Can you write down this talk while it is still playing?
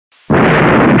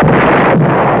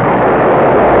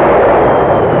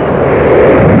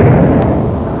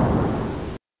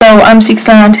I'm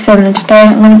 1697 and today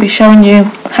I'm going to be showing you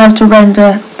how to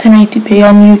render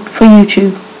 1080p for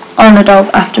YouTube on Adobe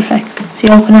After Effects. So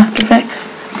you open After Effects,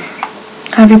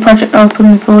 have your project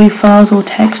open with all your files or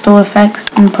text or effects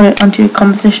and put it onto your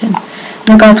composition.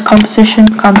 Then go to composition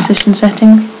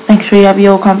setting, make sure you have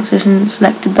your composition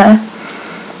selected there.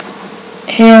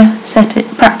 Here set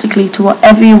it practically to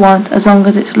whatever you want as long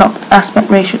as it's locked aspect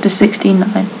ratio to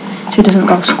 16:9 so it doesn't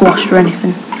go squashed or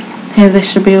anything. Here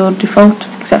this should be your default,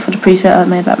 except for the preset I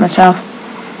made that myself.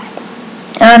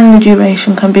 And the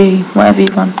duration can be whatever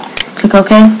you want. Click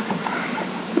OK.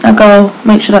 Now go,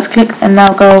 make sure that's clicked, and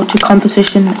now go to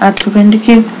composition, add to render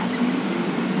queue.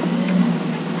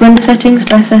 Render settings,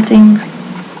 best settings,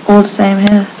 all the same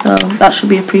here, so that should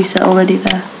be a preset already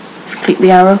there. Click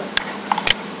the arrow.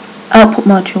 Output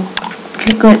module.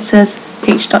 Click where it says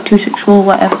H.264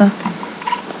 whatever.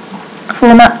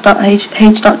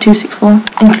 Format.H.264,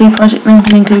 include project name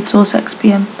and include source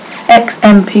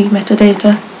XMP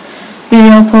metadata.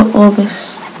 Video output, all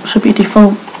this should be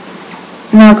default.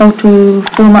 Now go to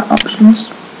format options,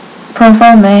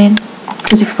 profile main,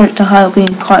 because if you put it to high it'll be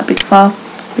in quite a big file,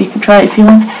 but you can try it if you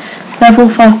want. Level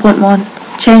 5.1,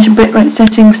 change the bitrate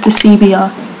settings to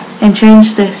CBR and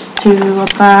change this to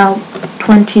about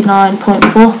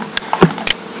 29.4.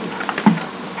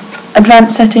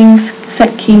 Advanced settings,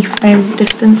 set keyframe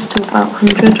distance to about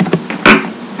 100,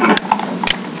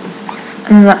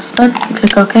 and that's done.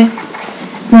 Click OK.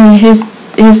 Now here's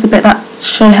the bit that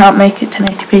shows you how to make it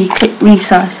 1080p. Click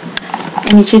resize,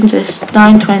 and you change this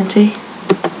 920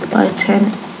 by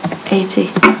 1080.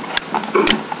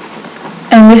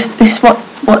 And this is what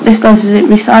this does, is it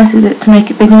resizes it to make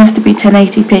it big enough to be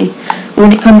 1080p. But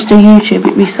when it comes to YouTube,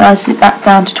 it resizes that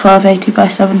down to 1280 by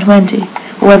 720.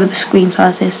 Or whatever the screen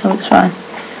size is, so it's fine.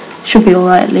 Should be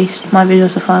alright at least. My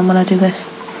videos are fine when I do this.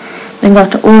 Then go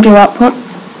to audio output,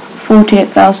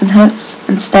 48,000 Hz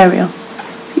and stereo.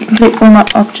 You can click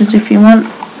format options if you want,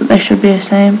 but they should be the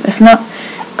same. If not,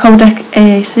 codec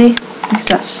AAC, because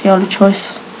that's the only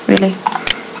choice really.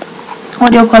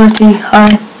 Audio quality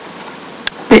high,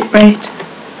 bitrate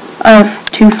I have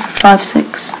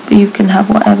 256, but you can have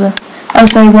whatever. I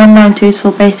would say 192 is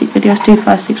for basic videos,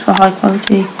 256 for high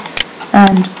quality,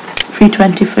 and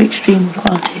 320 for extreme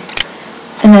quality.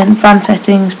 And then advanced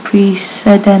settings,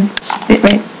 precedence,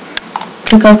 bitrate.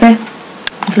 Click OK,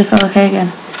 and click OK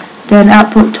again. Then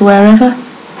output to wherever,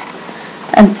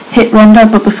 and hit render,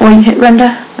 but before you hit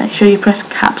render, make sure you press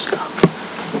caps lock,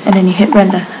 and then you hit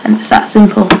render, and it's that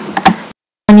simple.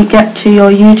 When you get to your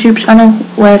YouTube channel,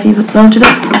 wherever you've uploaded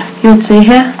it, you would see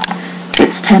here,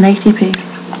 it's 1080p.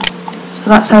 So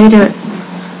that's how you do it.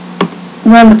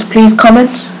 Remember to please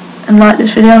comment and like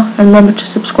this video, and remember to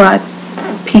subscribe.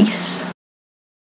 Peace.